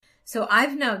So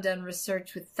I've now done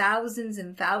research with thousands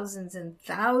and thousands and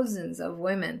thousands of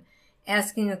women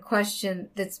asking a question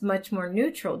that's much more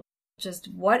neutral.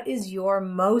 Just what is your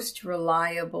most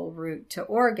reliable route to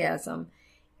orgasm?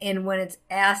 And when it's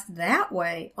asked that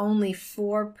way, only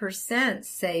 4%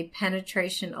 say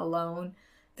penetration alone.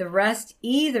 The rest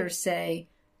either say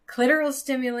clitoral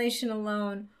stimulation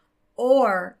alone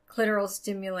or clitoral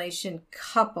stimulation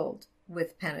coupled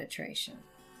with penetration.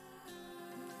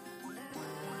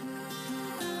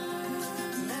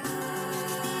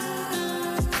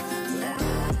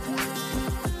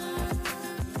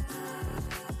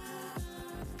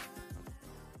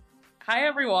 Hi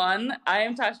everyone, I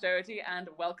am Tash Doherty and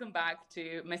welcome back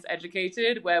to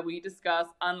Miseducated, where we discuss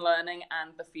unlearning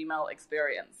and the female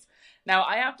experience. Now,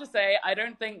 I have to say, I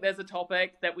don't think there's a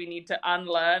topic that we need to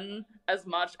unlearn as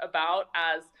much about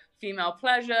as female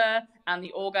pleasure and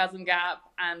the orgasm gap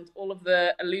and all of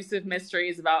the elusive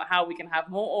mysteries about how we can have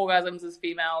more orgasms as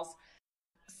females.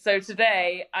 So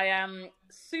today, I am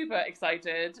super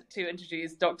excited to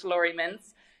introduce Dr. Laurie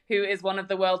Mintz, who is one of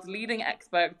the world's leading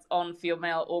experts on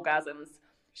female orgasms.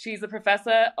 She's a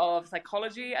professor of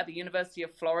psychology at the University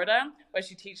of Florida, where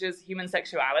she teaches human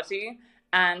sexuality.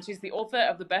 And she's the author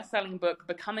of the best-selling book,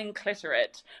 Becoming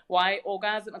Clitorate, Why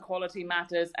Orgasm Equality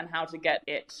Matters and How to Get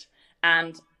It.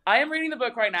 And I am reading the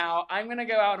book right now. I'm going to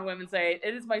go out on a whim and say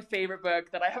it is my favorite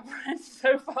book that I have read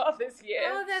so far this year.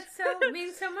 Oh,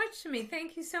 means so much to me.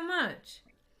 Thank you so much.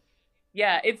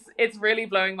 Yeah, it's really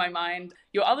blowing my mind.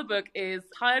 Your other book is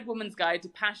Tired Woman's Guide to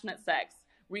Passionate Sex,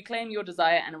 Reclaim Your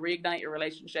Desire and Reignite Your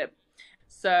Relationship.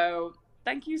 So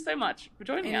thank you so much for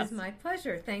joining us. It is my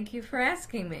pleasure. Thank you for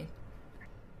asking me.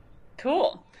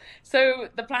 Cool. So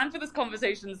the plan for this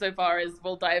conversation so far is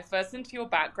we'll dive first into your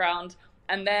background,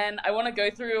 and then I want to go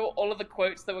through all of the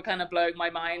quotes that were kind of blowing my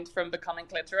mind from Becoming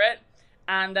Clitorate.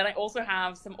 And then I also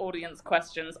have some audience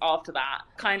questions after that,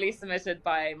 kindly submitted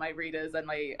by my readers and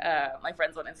my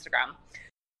friends on Instagram.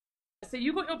 So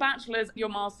you got your bachelor's, your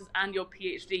master's, and your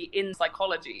PhD in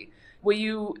psychology. Were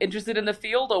you interested in the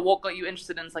field, or what got you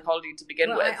interested in psychology to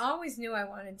begin with? I always knew I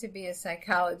wanted to be a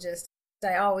psychologist.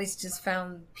 I always just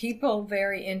found people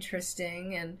very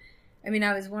interesting. And I mean,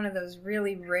 I was one of those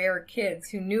really rare kids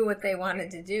who knew what they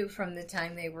wanted to do from the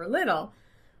time they were little.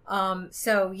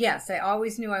 So yes, I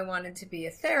always knew I wanted to be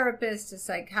a therapist, a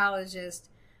psychologist.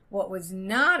 What was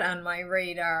not on my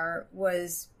radar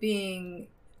was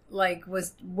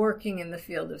was working in the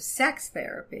field of sex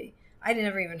therapy. I'd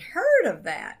never even heard of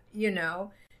that,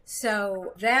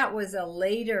 So that was a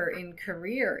later in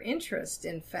career interest,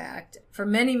 in fact. For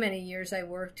many, many years, I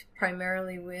worked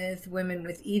primarily with women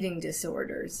with eating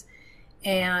disorders.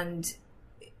 And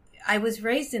I was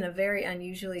raised in a very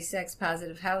unusually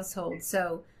sex-positive household,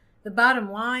 so the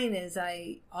bottom line is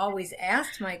I always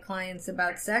asked my clients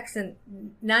about sex, and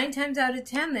 9 times out of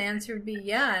 10, the answer would be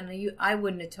yeah, and I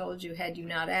wouldn't have told you had you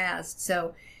not asked.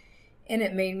 So, and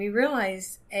it made me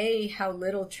realize, A, how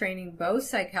little training both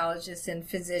psychologists and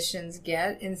physicians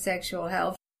get in sexual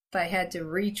health. I had to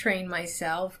retrain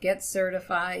myself, get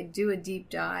certified, do a deep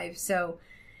dive. So,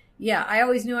 yeah, I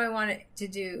always knew I wanted to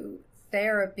do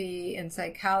therapy and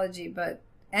psychology, but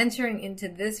entering into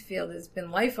this field has been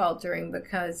life-altering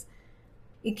because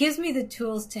it gives me the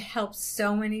tools to help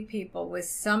so many people with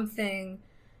something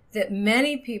that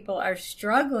many people are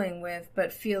struggling with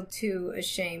but feel too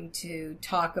ashamed to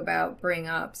talk about, bring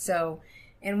up. So,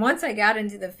 and once I got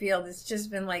into the field, it's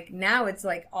just been like, now it's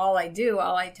like all I do,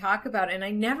 all I talk about, and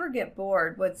I never get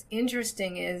bored. What's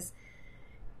interesting is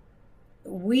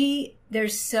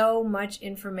there's so much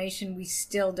information we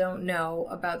still don't know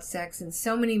about sex and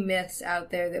so many myths out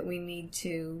there that we need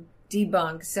to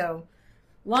debunk. So,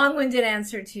 long-winded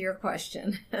answer to your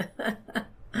question.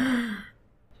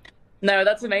 No,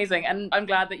 that's amazing. And I'm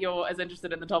glad that you're as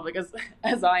interested in the topic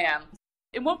as I am.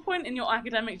 At what point in your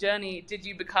academic journey did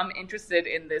you become interested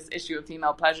in this issue of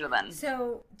female pleasure then?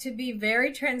 So, to be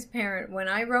very transparent, when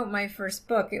I wrote my first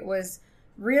book, it was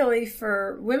really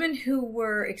for women who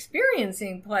were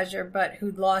experiencing pleasure but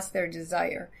who'd lost their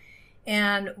desire.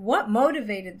 And what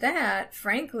motivated that,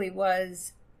 frankly,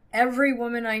 was every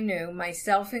woman I knew,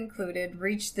 myself included,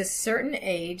 reached this certain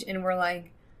age and were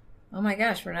like, oh my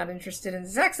gosh, we're not interested in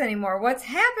sex anymore. What's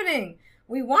happening?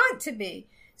 We want to be.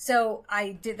 So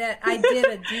I did that. I did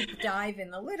a deep dive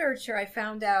in the literature. I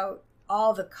found out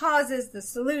all the causes, the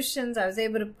solutions. I was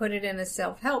able to put it in a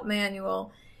self-help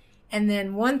manual. And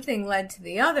then one thing led to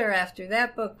the other. After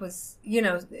that book was,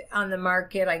 on the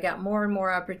market, I got more and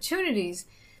more opportunities.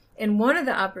 And one of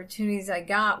the opportunities I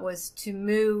got was to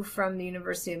move from the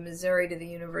University of Missouri to the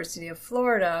University of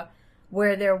Florida,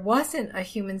 where there wasn't a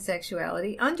human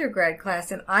sexuality undergrad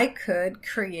class, and I could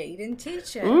create and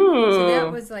teach it. Ooh. So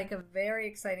that was like a very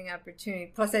exciting opportunity.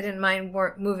 Plus, I didn't mind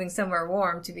moving somewhere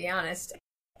warm, to be honest.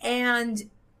 And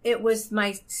it was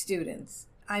my students.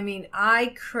 I mean,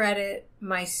 I credit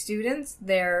my students,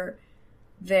 their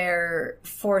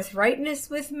forthrightness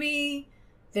with me,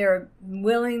 their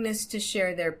willingness to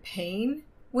share their pain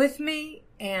with me,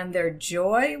 and their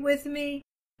joy with me.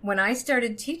 When I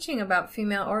started teaching about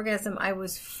female orgasm, I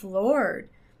was floored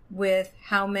with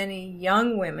how many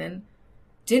young women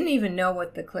didn't even know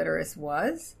what the clitoris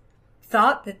was,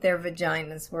 thought that their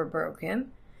vaginas were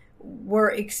broken,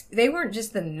 they weren't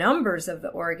just the numbers of the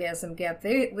orgasm gap,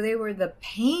 they were the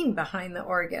pain behind the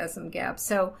orgasm gap.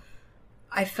 So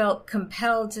I felt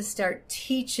compelled to start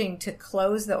teaching to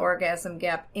close the orgasm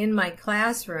gap in my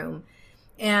classroom.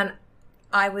 And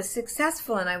I was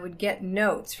successful, and I would get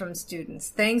notes from students.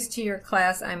 Thanks to your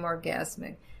class, I'm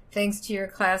orgasmic. Thanks to your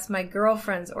class, my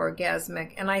girlfriend's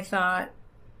orgasmic. And I thought,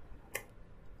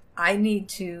 I need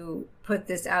to put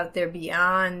this out there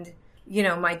beyond,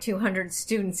 my 200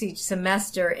 students each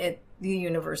semester at the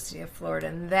University of Florida.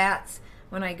 And that's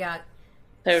when I got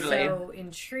so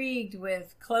intrigued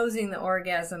with closing the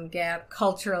orgasm gap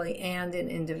culturally and in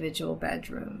individual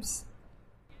bedrooms.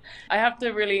 I have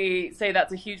to really say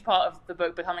that's a huge part of the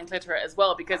book, Becoming Cliterate, as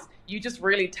well, because you just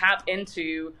really tap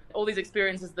into all these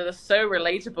experiences that are so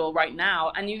relatable right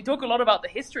now. And you talk a lot about the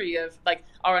history of like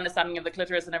our understanding of the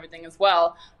clitoris and everything as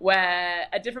well, where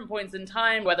at different points in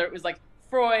time, whether it was like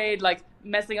Freud, like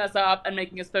messing us up and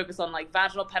making us focus on like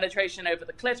vaginal penetration over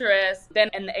the clitoris. Then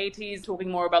in the 80s,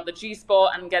 talking more about the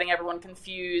G-spot and getting everyone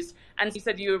confused. And you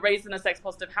said you were raised in a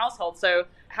sex-positive household. So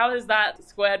how is that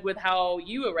squared with how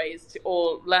you were raised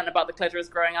or learned about the clitoris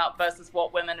growing up versus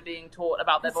what women are being taught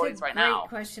about their bodies right now? That's a great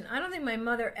question. I don't think my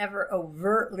mother ever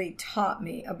overtly taught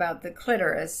me about the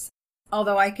clitoris,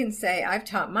 although I can say I've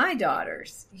taught my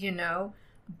daughters,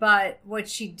 But what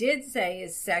she did say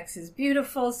is sex is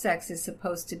beautiful, sex is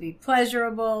supposed to be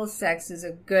pleasurable, sex is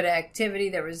a good activity.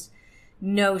 There was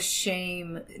no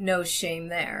shame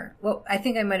there. Well, I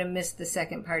think I might have missed the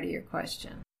second part of your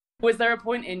question. Was there a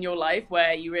point in your life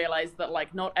where you realized that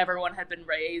like not everyone had been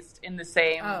raised in the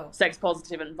same sex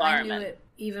positive environment? I knew it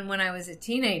even when I was a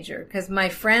teenager, because my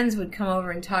friends would come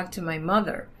over and talk to my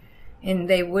mother and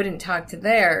they wouldn't talk to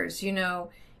theirs, And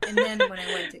then when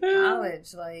I went to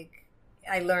college,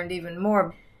 I learned even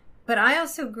more. But I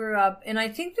also grew up, and I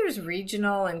think there's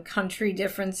regional and country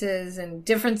differences and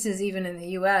differences even in the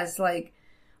U.S. Like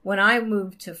when I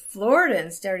moved to Florida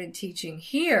and started teaching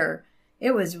here,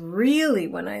 it was really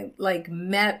when I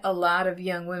met a lot of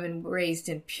young women raised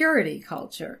in purity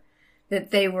culture that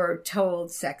they were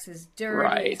told sex is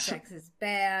dirty, sex is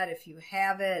bad. If you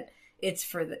have it, it's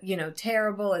for the,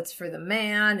 terrible. It's for the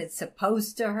man. It's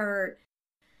supposed to hurt.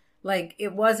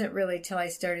 It wasn't really till I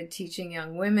started teaching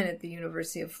young women at the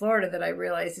University of Florida that I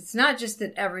realized it's not just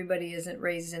that everybody isn't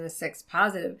raised in a sex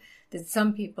positive, that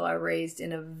some people are raised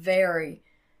in a very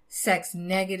sex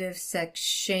negative, sex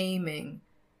shaming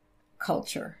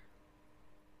culture.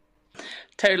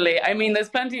 Totally. I mean, there's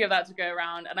plenty of that to go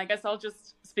around. And I guess I'll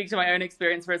just speak to my own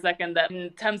experience for a second, that in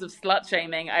terms of slut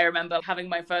shaming, I remember having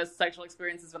my first sexual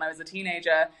experiences when I was a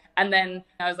teenager. And then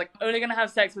I was like, only going to have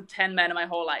sex with 10 men in my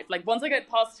whole life. Once I get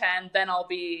past 10, then I'll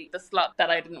be the slut that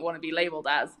I didn't want to be labeled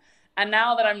as. And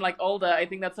now that I'm older, I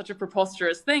think that's such a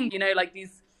preposterous thing.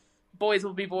 These boys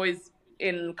will be boys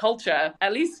in culture,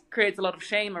 at least creates a lot of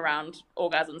shame around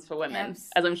orgasms for women,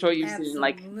 as I'm sure you've seen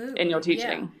in your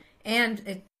teaching. Yeah.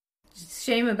 And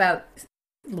shame about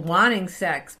wanting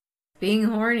sex, being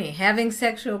horny, having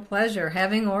sexual pleasure,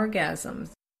 having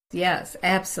orgasms. Yes,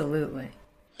 absolutely.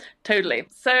 Totally.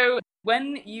 So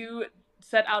when you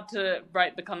set out to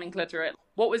write Becoming Cliterate,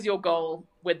 what was your goal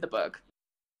with the book?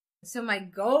 So my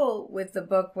goal with the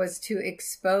book was to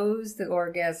expose the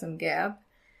orgasm gap,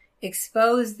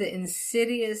 expose the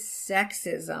insidious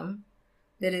sexism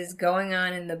that is going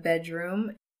on in the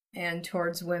bedroom and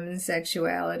towards women's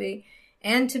sexuality,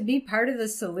 and to be part of the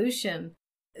solution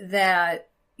that,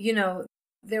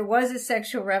 there was a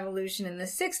sexual revolution in the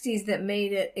 60s that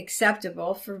made it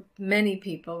acceptable for many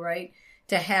people, right,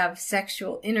 to have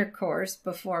sexual intercourse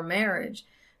before marriage.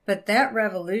 But that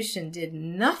revolution did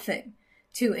nothing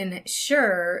to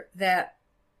ensure that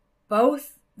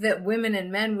that women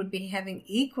and men would be having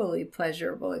equally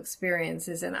pleasurable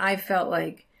experiences. And I felt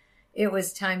like it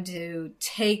was time to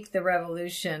take the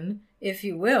revolution, if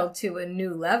you will, to a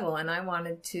new level. And I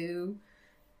wanted to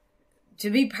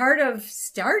be part of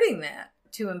starting that,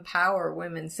 to empower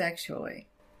women sexually.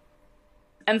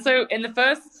 And so in the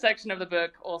first section of the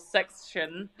book, or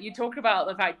section, you talk about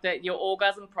the fact that your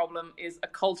orgasm problem is a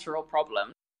cultural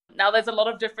problem. Now, there's a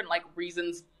lot of different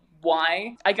reasons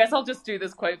why. I guess I'll just do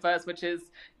this quote first, which is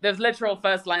the literal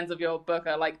first lines of your book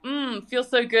are like, feels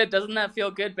so good. Doesn't that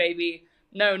feel good, baby?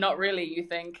 No, not really, you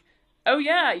think. Oh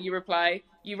yeah, you reply.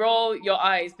 You roll your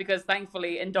eyes because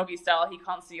thankfully in doggy style, he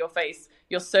can't see your face.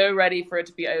 You're so ready for it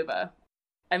to be over.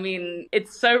 I mean,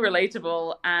 it's so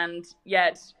relatable, and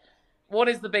yet what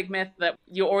is the big myth that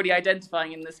you're already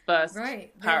identifying in this first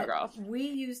paragraph? We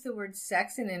use the word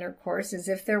sex and intercourse as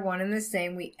if they're one and the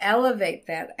same. We elevate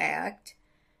that act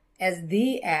as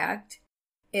the act.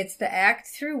 It's the act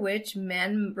through which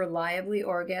men reliably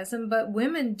orgasm, but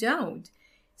women don't.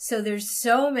 So there's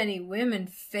so many women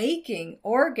faking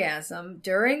orgasm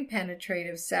during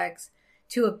penetrative sex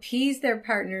to appease their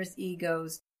partner's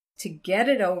egos, to get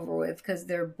it over with because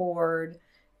they're bored.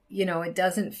 It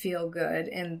doesn't feel good.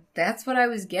 And that's what I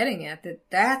was getting at,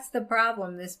 that's the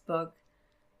problem this book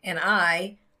and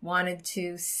I wanted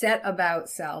to set about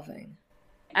solving.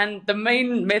 And the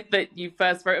main myth that you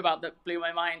first wrote about that blew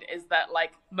my mind is that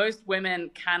most women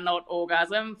cannot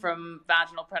orgasm from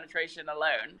vaginal penetration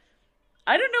alone.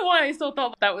 I don't know why I still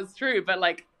thought that was true, but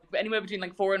anywhere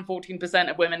between 4 and 14%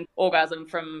 of women orgasm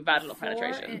from vaginal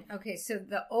penetration. Okay, so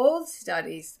the old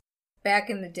studies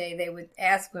back in the day, they would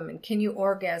ask women, can you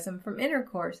orgasm from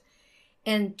intercourse?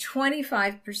 And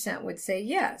 25% would say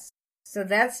yes. So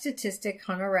that statistic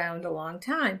hung around a long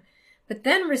time. But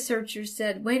then researchers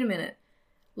said, wait a minute,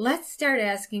 let's start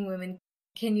asking women,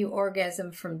 can you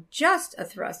orgasm from just a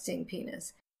thrusting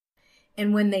penis?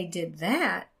 And when they did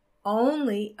that,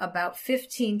 only about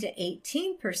 15 to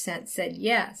 18% said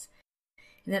yes.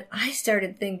 And then I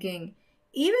started thinking,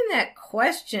 even that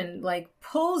question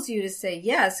pulls you to say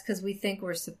yes because we think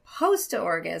we're supposed to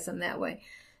orgasm that way.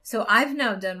 So I've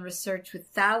now done research with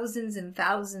thousands and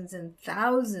thousands and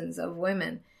thousands of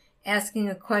women asking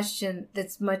a question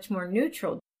that's much more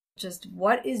neutral. Just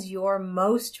what is your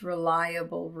most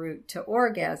reliable route to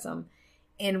orgasm?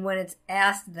 And when it's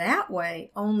asked that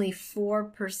way, only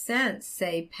 4%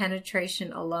 say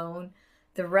penetration alone.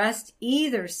 The rest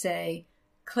either say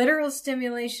clitoral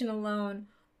stimulation alone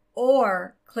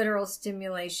or clitoral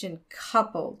stimulation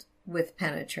coupled with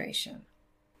penetration.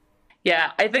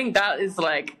 Yeah, I think that is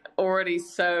already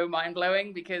so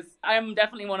mind-blowing because I'm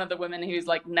definitely one of the women who's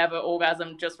never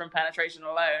orgasmed just from penetration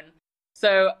alone.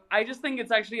 So I just think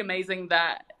it's actually amazing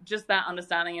that just that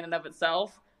understanding in and of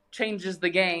itself changes the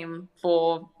game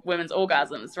for women's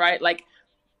orgasms, right?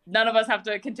 None of us have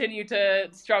to continue to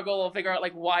struggle or figure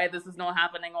out why this is not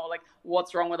happening or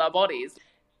what's wrong with our bodies.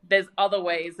 There's other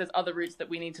ways, there's other routes that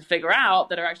we need to figure out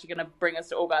that are actually going to bring us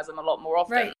to orgasm a lot more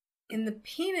often. Right. And the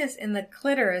penis and the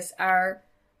clitoris are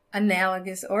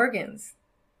analogous organs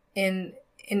in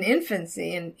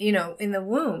infancy and, in the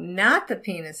womb, not the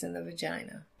penis and the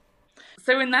vagina.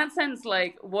 So in that sense,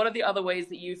 what are the other ways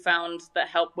that you found that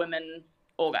help women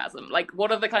orgasm?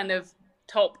 What are the kind of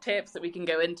top tips that we can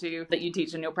go into that you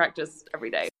teach in your practice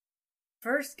every day?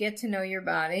 First, get to know your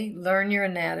body, learn your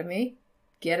anatomy,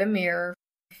 get a mirror,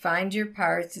 find your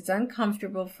parts. It's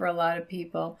uncomfortable for a lot of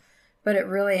people, but it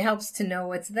really helps to know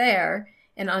what's there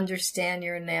and understand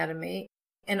your anatomy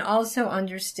and also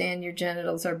understand your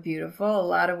genitals are beautiful. A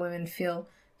lot of women feel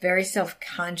very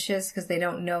self-conscious because they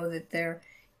don't know that their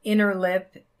inner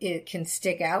lip, it can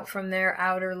stick out from their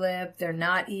outer lip. They're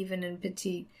not even and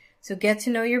petite. So get to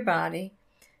know your body.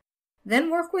 Then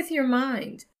work with your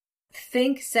mind.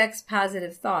 Think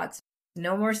sex-positive thoughts.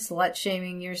 No more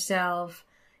slut-shaming yourself.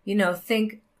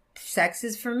 Think sex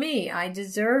is for me. I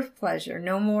deserve pleasure.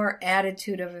 No more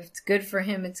attitude of if it's good for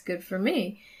him, it's good for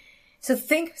me. So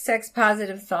think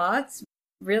sex-positive thoughts.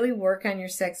 Really work on your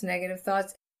sex-negative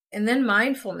thoughts. And then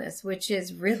mindfulness, which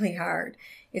is really hard.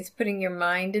 It's putting your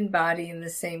mind and body in the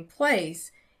same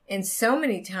place. And so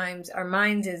many times our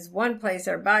mind is one place,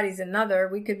 our body's another.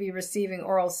 We could be receiving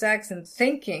oral sex and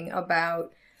thinking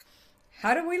about,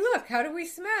 how do we look? How do we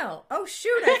smell? Oh,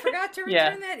 shoot, I forgot to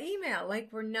return that email.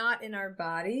 We're not in our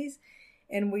bodies.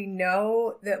 And we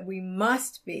know that we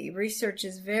must be. Research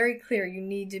is very clear. You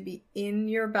need to be in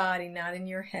your body, not in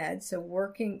your head. So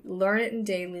learn it in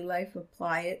daily life,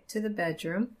 apply it to the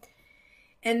bedroom.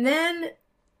 And then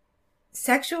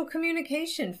sexual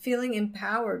communication, feeling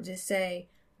empowered to say,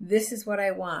 this is what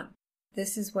I want.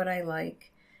 This is what I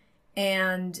like.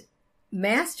 And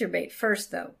masturbate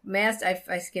first, though.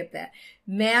 I skipped that.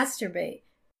 Masturbate.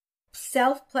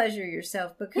 Self-pleasure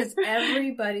yourself because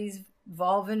everybody's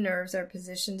vulva nerves are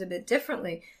positioned a bit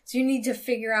differently. So you need to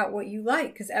figure out what you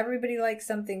like because everybody likes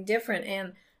something different.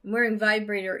 And I'm wearing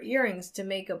vibrator earrings to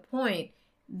make a point.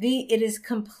 It is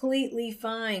completely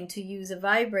fine to use a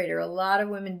vibrator. A lot of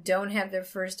women don't have their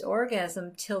first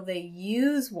orgasm till they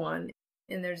use one,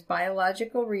 and there's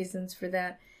biological reasons for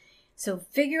that. So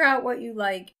figure out what you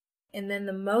like, and then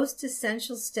the most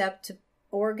essential step to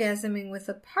orgasming with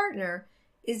a partner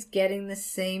is getting the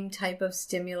same type of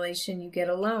stimulation you get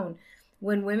alone.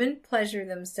 When women pleasure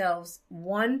themselves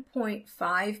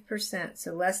 1.5%,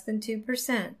 so less than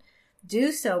 2%,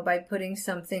 do so by putting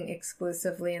something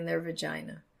exclusively in their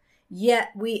vagina. Yet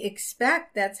we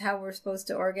expect that's how we're supposed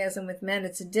to orgasm with men.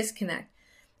 It's a disconnect.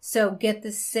 So get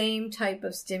the same type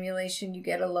of stimulation you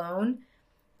get alone.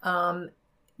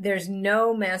 There's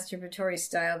no masturbatory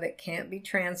style that can't be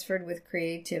transferred with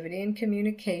creativity and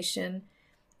communication.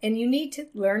 And you need to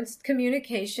learn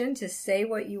communication to say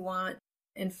what you want.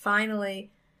 And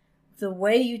finally, the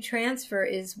way you transfer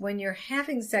is when you're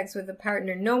having sex with a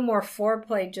partner, no more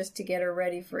foreplay just to get her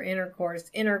ready for intercourse,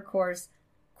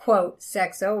 quote,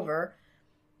 sex over.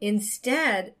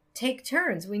 Instead, take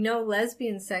turns. We know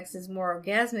lesbian sex is more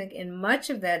orgasmic, and much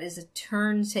of that is a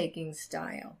turn-taking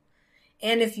style.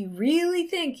 And if you really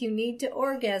think you need to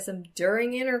orgasm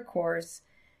during intercourse,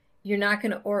 you're not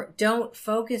going to, don't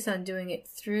focus on doing it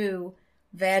through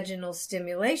vaginal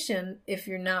stimulation. If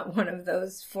you're not one of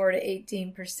those 4 to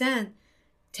 18%,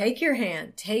 take your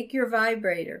hand, take your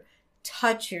vibrator,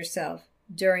 touch yourself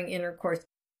during intercourse.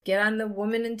 Get on the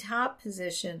woman in top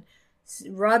position.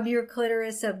 Rub your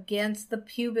clitoris against the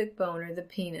pubic bone or the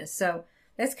penis. So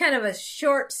that's kind of a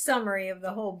short summary of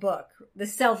the whole book, the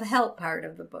self-help part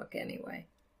of the book anyway.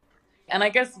 And I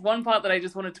guess one part that I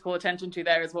just wanted to call attention to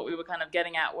there is what we were kind of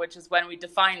getting at, which is when we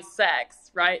define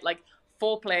sex, right? Like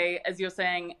foreplay, as you're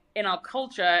saying, in our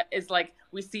culture is like,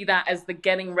 we see that as the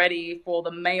getting ready for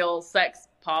the male sex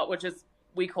part, which is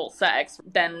we call sex.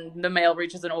 Then the male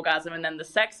reaches an orgasm and then the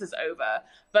sex is over.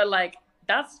 But like,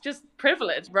 that's just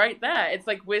privilege right there. It's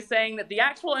like we're saying that the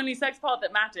actual only sex part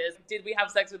that matters, did we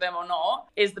have sex with them or not,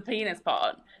 is the penis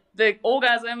part. The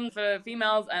orgasm for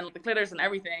females and the clitoris and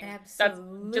everything,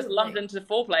 Absolutely. That's just lumped into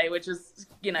foreplay, which is,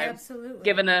 you know, Absolutely.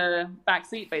 given a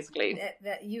backseat, basically.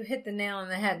 That you hit the nail on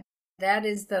the head. That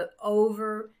is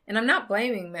and I'm not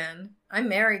blaming men. I'm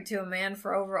married to a man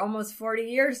for over almost 40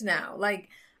 years now. Like,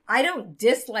 I don't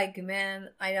dislike men.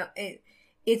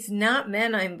 It's not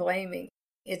men I'm blaming.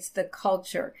 It's the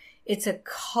culture. It's a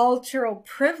cultural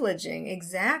privileging,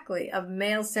 exactly, of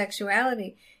male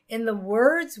sexuality. And the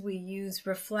words we use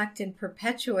reflect and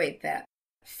perpetuate that.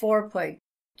 Foreplay,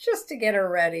 just to get her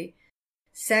ready.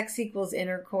 Sex equals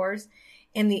intercourse.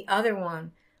 And the other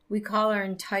one, we call our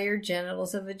entire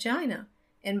genitals a vagina.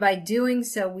 And by doing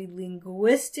so, we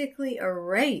linguistically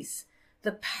erase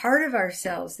the part of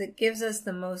ourselves that gives us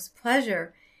the most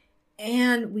pleasure.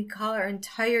 And we call our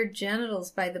entire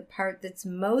genitals by the part that's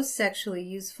most sexually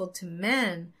useful to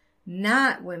men,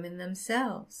 not women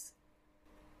themselves.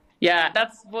 Yeah,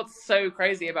 that's what's so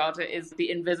crazy about it, is the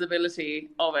invisibility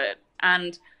of it.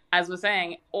 And as we're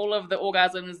saying, all of the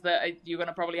orgasms that you're going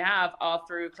to probably have are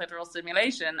through clitoral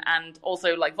stimulation and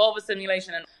also like vulva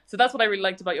stimulation. And so that's what I really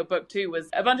liked about your book too, was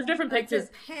a bunch of different pictures.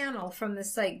 It's a panel from the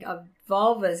site of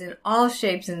vulvas in all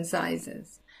shapes and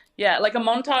sizes. Yeah, like a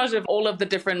montage of all of the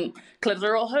different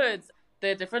clitoral hoods,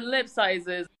 the different lip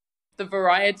sizes. The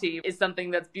variety is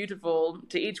something that's beautiful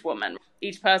to each woman.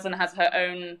 Each person has her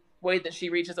own way that she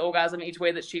reaches orgasm, each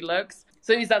way that she looks.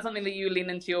 So is that something that you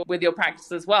lean into with your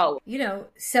practice as well? You know,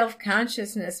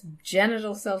 self-consciousness,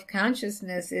 genital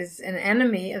self-consciousness is an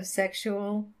enemy of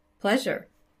sexual pleasure.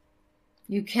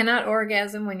 You cannot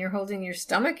orgasm when you're holding your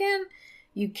stomach in.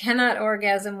 You cannot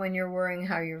orgasm when you're worrying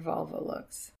how your vulva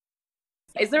looks.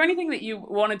 Is there anything that you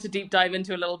wanted to deep dive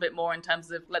into a little bit more in terms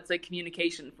of, let's say,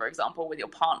 communication, for example, with your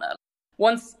partner?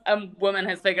 Once a woman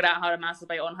has figured out how to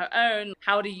masturbate on her own,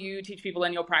 how do you teach people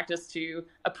in your practice to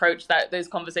approach those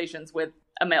conversations with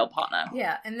a male partner?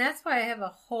 Yeah, and that's why I have a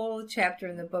whole chapter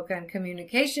in the book on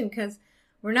communication, because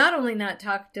we're not only not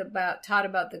taught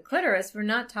about the clitoris, we're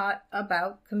not taught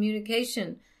about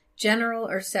communication, general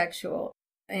or sexual.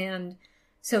 And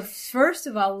so first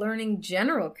of all, learning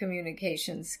general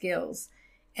communication skills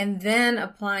and then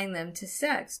applying them to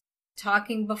sex.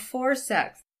 Talking before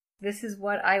sex. This is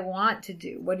what I want to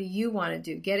do. What do you want to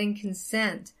do? Getting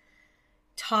consent.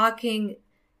 Talking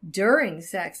during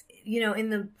sex. You know,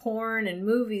 in the porn and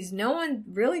movies, no one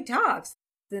really talks.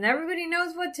 Then everybody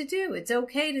knows what to do. It's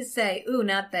okay to say, ooh,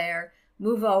 not there.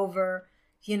 Move over.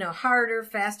 You know, harder,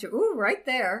 faster. Ooh, right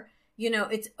there. You know,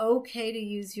 it's okay to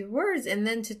use your words and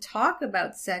then to talk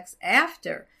about sex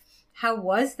after. How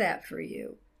was that for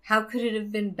you? How could it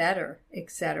have been better,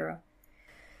 etc.?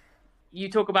 You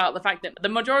talk about the fact that the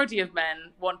majority of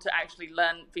men want to actually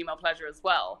learn female pleasure as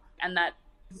well, and that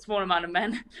small amount of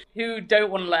men who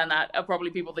don't want to learn that are probably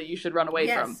people that you should run away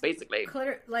from, basically.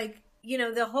 Like,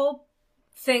 the whole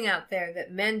thing out there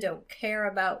that men don't care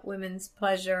about women's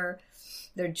pleasure.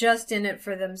 They're just in it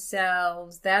for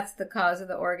themselves. That's the cause of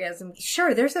the orgasm.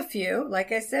 Sure, there's a few,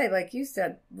 like I say, like you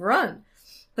said, run.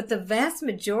 But the vast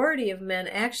majority of men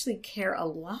actually care a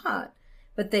lot,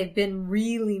 but they've been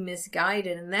really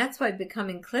misguided. And that's why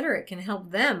becoming clitorate can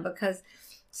help them, because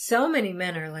so many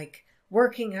men are like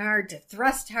working hard to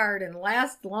thrust hard and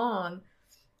last long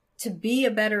to be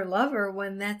a better lover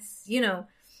when that's,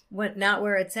 not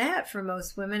where it's at for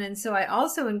most women. And so I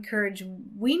also encourage,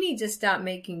 we need to stop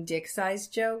making dick size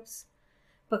jokes,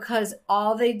 because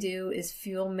all they do is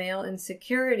fuel male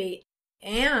insecurity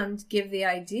and give the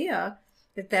idea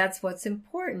that that's what's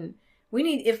important.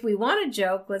 If we want to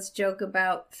joke, let's joke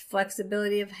about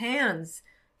flexibility of hands,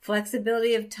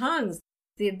 flexibility of tongues,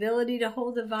 the ability to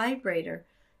hold a vibrator.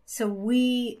 So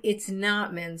it's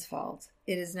not men's fault.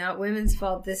 It is not women's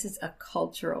fault. This is a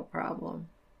cultural problem.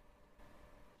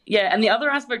 Yeah, and the other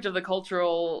aspect of the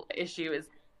cultural issue is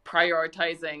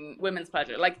prioritizing women's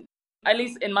pleasure. Like, at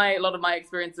least in a lot of my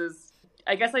experiences,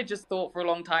 I guess I just thought for a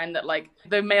long time that like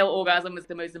the male orgasm was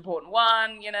the most important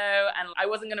one, and I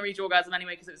wasn't going to reach orgasm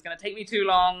anyway because it was going to take me too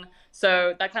long.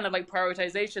 So that kind of like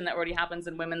prioritization that already happens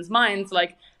in women's minds,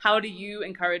 like how do you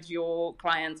encourage your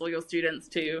clients or your students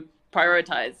to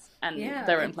prioritize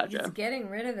their own pleasure? It's getting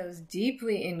rid of those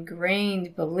deeply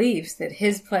ingrained beliefs that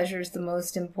his pleasure is the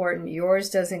most important, yours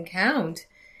doesn't count.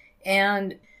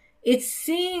 And it's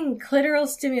seeing clitoral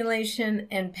stimulation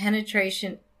and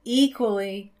penetration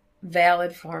equally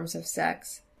valid forms of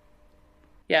sex.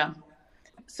 Yeah.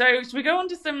 So should we go on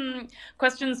to some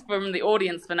questions from the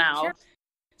audience for now? Sure.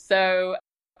 So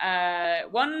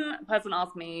one person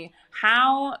asked me,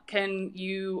 how can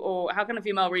a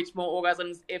female reach more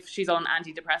orgasms if she's on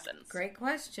antidepressants? Great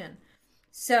question.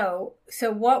 So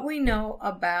what we know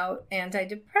about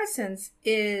antidepressants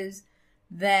is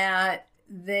that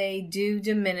they do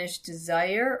diminish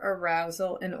desire,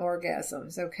 arousal, and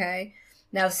orgasms, okay?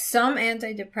 Now, some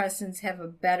antidepressants have a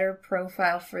better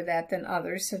profile for that than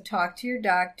others, so talk to your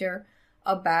doctor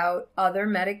about other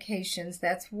medications.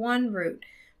 That's one route.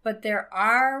 But there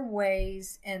are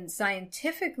ways, and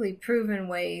scientifically proven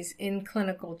ways in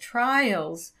clinical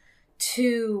trials,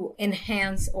 to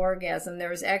enhance orgasm. There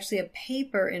was actually a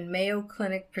paper in Mayo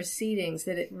Clinic Proceedings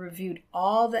that it reviewed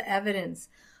all the evidence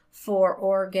for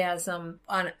orgasm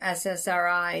on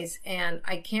SSRIs, and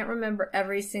I can't remember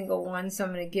every single one, so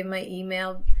I'm going to give my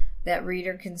email. That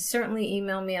reader can certainly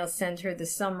email me. I'll send her the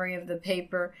summary of the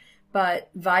paper. But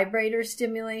vibrator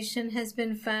stimulation has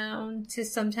been found to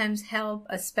sometimes help,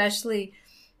 especially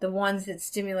the ones that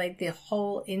stimulate the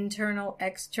whole internal,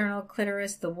 external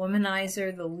clitoris, the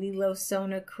womanizer, the Lilo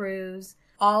Sona Cruise.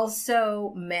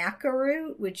 Also,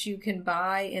 Macaroot, which you can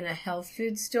buy in a health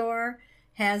food store,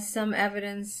 has some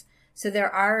evidence. So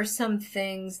there are some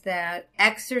things that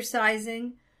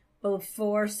exercising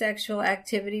before sexual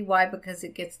activity. Why? Because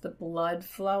it gets the blood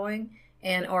flowing,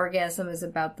 and orgasm is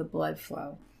about the blood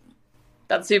flow.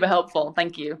 That's super helpful.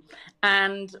 Thank you.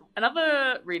 And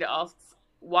another reader asks,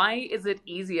 why is it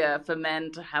easier for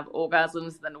men to have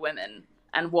orgasms than women?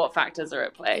 And what factors are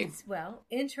at play? Well,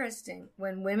 interesting.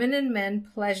 When women and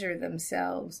men pleasure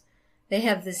themselves, they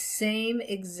have the same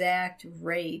exact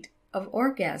rate of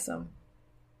orgasm.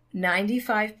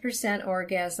 95%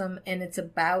 orgasm, and it's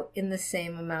about in the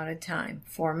same amount of time,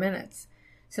 4 minutes.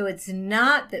 So it's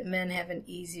not that men have an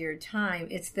easier time.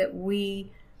 It's that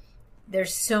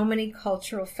there's so many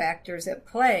cultural factors at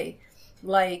play.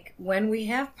 Like when we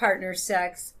have partner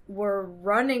sex, we're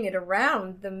running it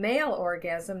around the male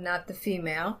orgasm, not the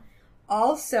female.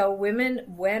 Also, women,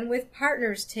 when with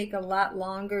partners, take a lot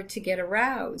longer to get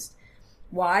aroused.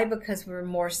 Why? Because we're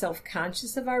more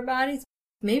self-conscious of our bodies.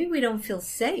 Maybe we don't feel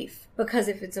safe, because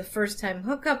if it's a first-time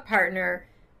hookup partner,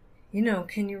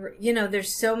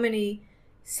 there's so many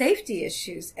safety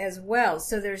issues as well.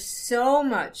 So there's so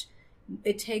much.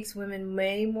 It takes women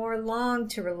way more long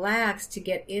to relax, to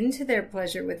get into their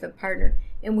pleasure with a partner,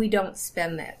 and we don't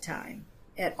spend that time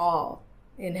at all.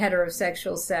 In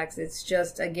heterosexual sex, it's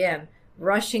just, again,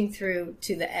 rushing through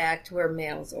to the act where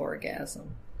males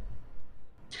orgasm.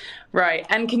 Right.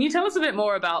 And can you tell us a bit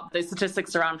more about the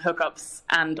statistics around hookups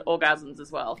and orgasms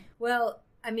as well? Well,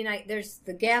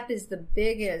 the gap is the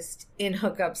biggest in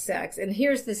hookup sex. And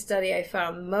here's the study I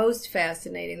found most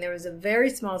fascinating. There was a very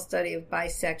small study of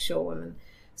bisexual women.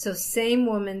 So same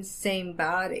woman, same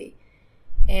body.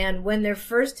 And when their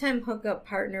first time hookup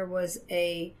partner was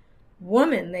a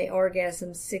woman, they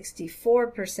orgasmed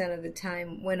 64% of the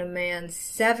time, when a man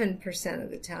 7% of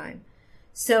the time.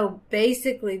 So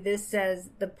basically this says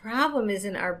the problem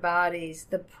isn't our bodies.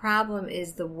 The problem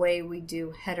is the way we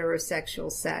do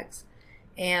heterosexual sex.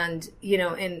 And,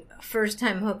 in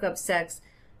first-time hookup sex,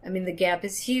 I mean, the gap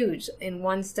is huge. In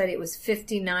one study, it was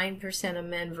 59% of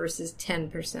men versus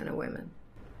 10% of women.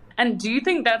 And do you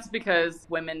think that's because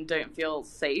women don't feel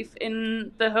safe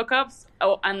in the hookups?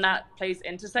 And that plays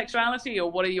into sexuality?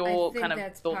 Or what are your kind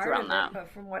of thoughts around that?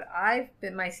 But from what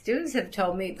my students have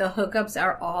told me, the hookups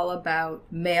are all about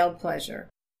male pleasure.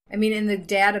 I mean, and the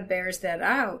data bears that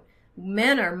out.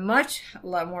 Men are much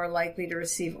more likely to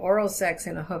receive oral sex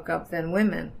in a hookup than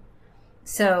women.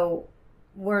 So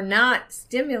we're not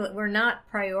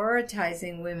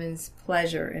prioritizing women's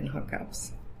pleasure in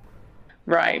hookups.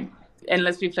 Right.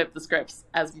 Unless we flip the scripts,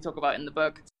 as we talk about in the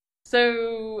book.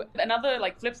 So another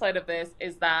flip side of this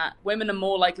is that women are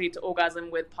more likely to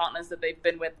orgasm with partners that they've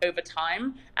been with over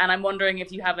time. And I'm wondering if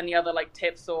you have any other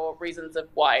tips or reasons of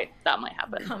why that might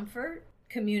happen. Comfort,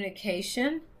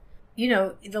 communication.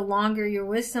 The longer you're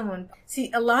with someone.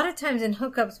 See, a lot of times in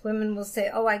hookups, women will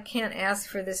say, I can't ask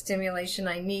for the stimulation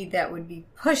I need. That would be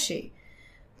pushy.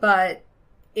 But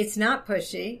it's not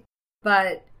pushy.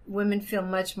 But women feel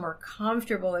much more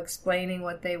comfortable explaining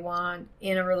what they want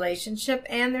in a relationship.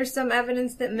 And there's some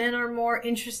evidence that men are more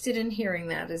interested in hearing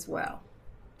that as well.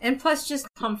 And plus just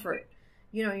comfort.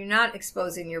 You're not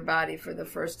exposing your body for the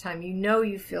first time.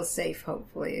 You feel safe,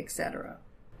 hopefully, etc.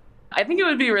 I think it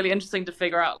would be really interesting to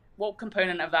figure out what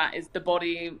component of that is the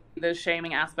body, the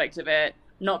shaming aspect of it,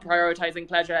 not prioritizing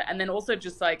pleasure, and then also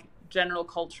just general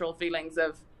cultural feelings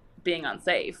of being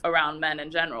unsafe around men in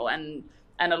general and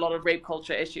a lot of rape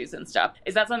culture issues and stuff.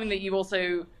 Is that something that you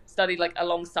also studied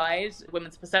alongside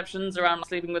women's perceptions around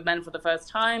sleeping with men for the first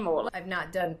time? Or I've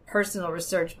not done personal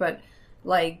research, but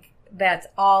that's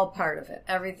all part of it.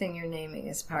 Everything you're naming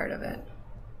is part of it.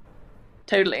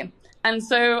 Totally. And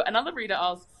so another reader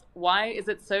asks, why is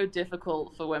it so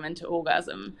difficult for women to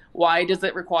orgasm? Why does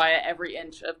it require every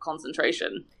inch of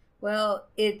concentration? Well,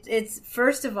 it's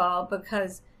first of all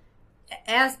because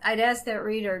I'd ask that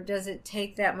reader, does it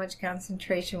take that much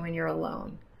concentration when you're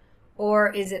alone? Or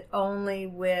is it only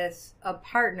with a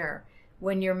partner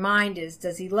when your mind is,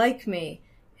 does he like me?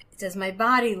 Does my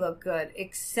body look good?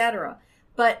 Etc.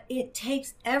 But it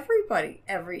takes everybody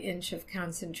every inch of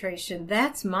concentration.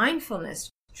 That's mindfulness,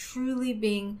 truly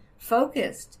being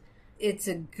focused. It's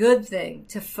a good thing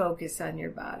to focus on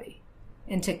your body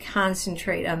and to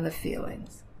concentrate on the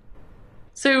feelings.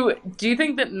 So do you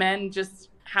think that men just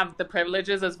have the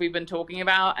privileges, as we've been talking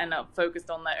about, and are focused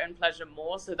on their own pleasure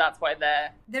more, so that's why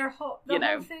their whole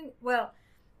thing? Well,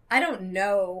 I don't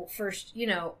know. First,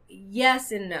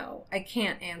 yes and no. I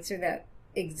can't answer that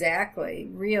exactly,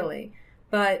 really.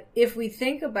 But if we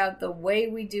think about the way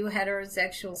we do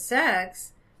heterosexual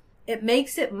sex, it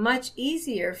makes it much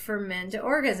easier for men to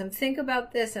orgasm. Think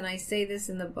about this, and I say this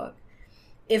in the book.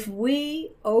 If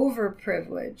we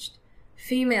overprivileged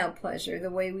female pleasure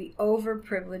the way we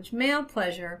overprivilege male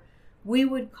pleasure, we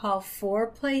would call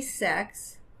foreplay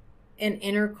sex and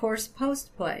intercourse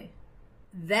postplay.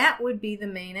 That would be the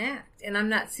main act. And I'm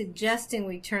not suggesting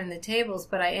we turn the tables,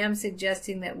 but I am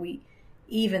suggesting that we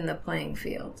even the playing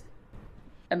field.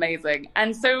 Amazing.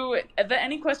 And so are there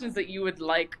any questions that you would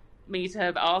like me to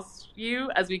have asked you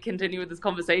as we continue with this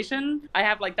conversation? I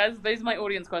have those are my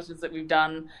audience questions that we've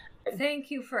done. Thank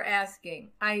you for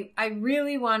asking. I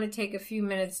really want to take a few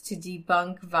minutes to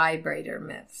debunk vibrator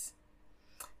myths.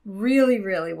 Really,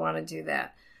 really want to do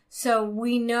that. So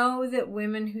we know that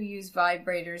women who use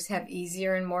vibrators have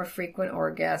easier and more frequent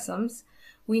orgasms.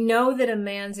 We know that a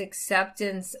man's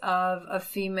acceptance of a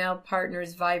female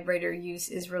partner's vibrator use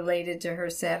is related to her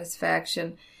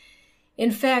satisfaction.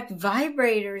 In fact,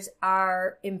 vibrators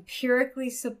are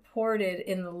empirically supported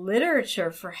in the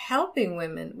literature for helping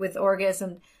women with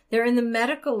orgasm. They're in the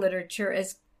medical literature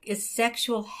as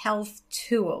sexual health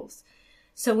tools.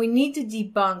 So we need to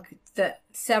debunk the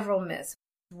several myths.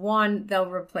 One, they'll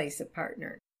replace a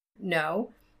partner.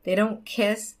 No, they don't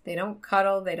kiss, they don't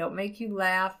cuddle, they don't make you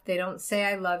laugh, they don't say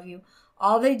I love you.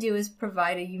 All they do is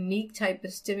provide a unique type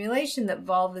of stimulation that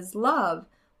vulvas love.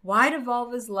 Why do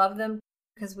vulvas love them?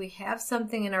 Because we have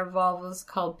something in our vulvas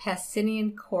called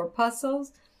Pacinian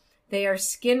corpuscles. They are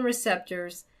skin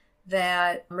receptors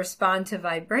that respond to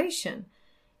vibration.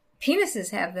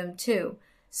 Penises have them too.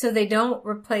 So they don't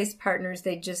replace partners,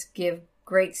 they just give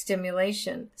great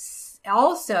stimulation.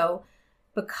 Also,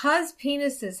 because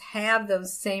penises have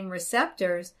those same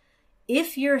receptors,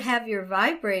 if you have your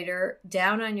vibrator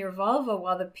down on your vulva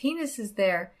while the penis is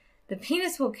there, the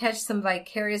penis will catch some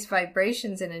vicarious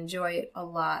vibrations and enjoy it a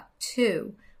lot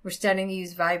too. We're starting to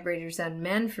use vibrators on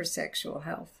men for sexual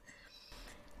health.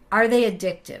 Are they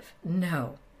addictive?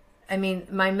 No. I mean,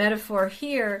 my metaphor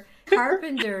here,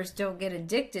 carpenters don't get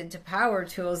addicted to power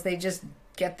tools. They just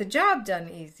get the job done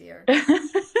easier.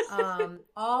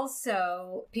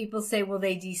 Also, people say, well,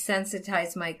 they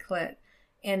desensitize my clit.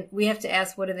 And we have to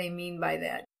ask, what do they mean by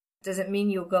that? Does it mean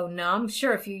you'll go numb?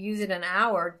 Sure, if you use it an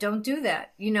hour, don't do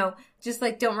that. You know, just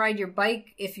like don't ride your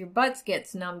bike. If your butt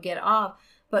gets numb, get off.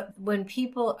 But when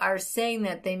people are saying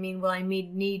that, they mean, well, I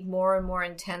need more and more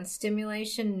intense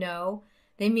stimulation. No,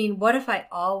 they mean, what if I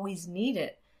always need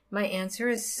it? My answer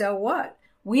is, so what?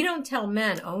 We don't tell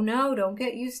men, oh no, don't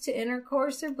get used to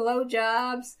intercourse or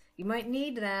blowjobs. You might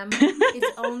need them.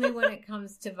 It's only when it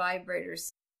comes to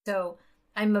vibrators. So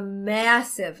I'm a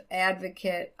massive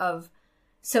advocate of,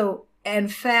 in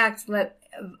fact,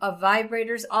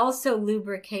 vibrators, also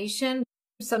lubrication.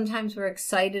 Sometimes we're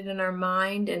excited in our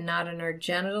mind and not in our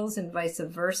genitals, and vice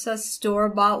versa.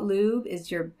 Store-bought lube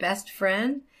is your best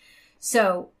friend.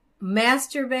 So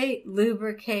masturbate,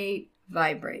 lubricate,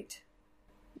 vibrate.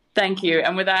 Thank you.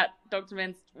 And with that, Dr.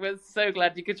 Mintz, we're so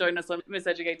glad you could join us on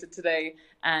Miseducated today,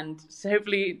 and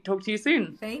hopefully talk to you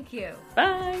soon. Thank you.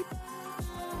 Bye.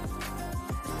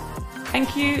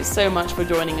 Thank you so much for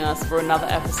joining us for another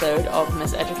episode of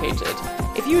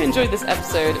Miseducated. If you enjoyed this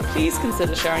episode, please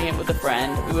consider sharing it with a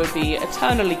friend. We would be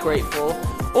eternally grateful.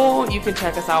 Or you can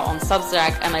check us out on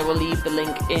Substack, and I will leave the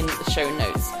link in the show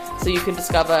notes, so you can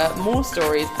discover more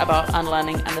stories about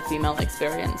unlearning and the female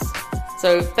experience.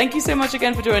 So thank you so much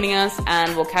again for joining us,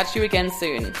 and we'll catch you again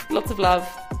soon. Lots of love.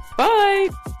 Bye!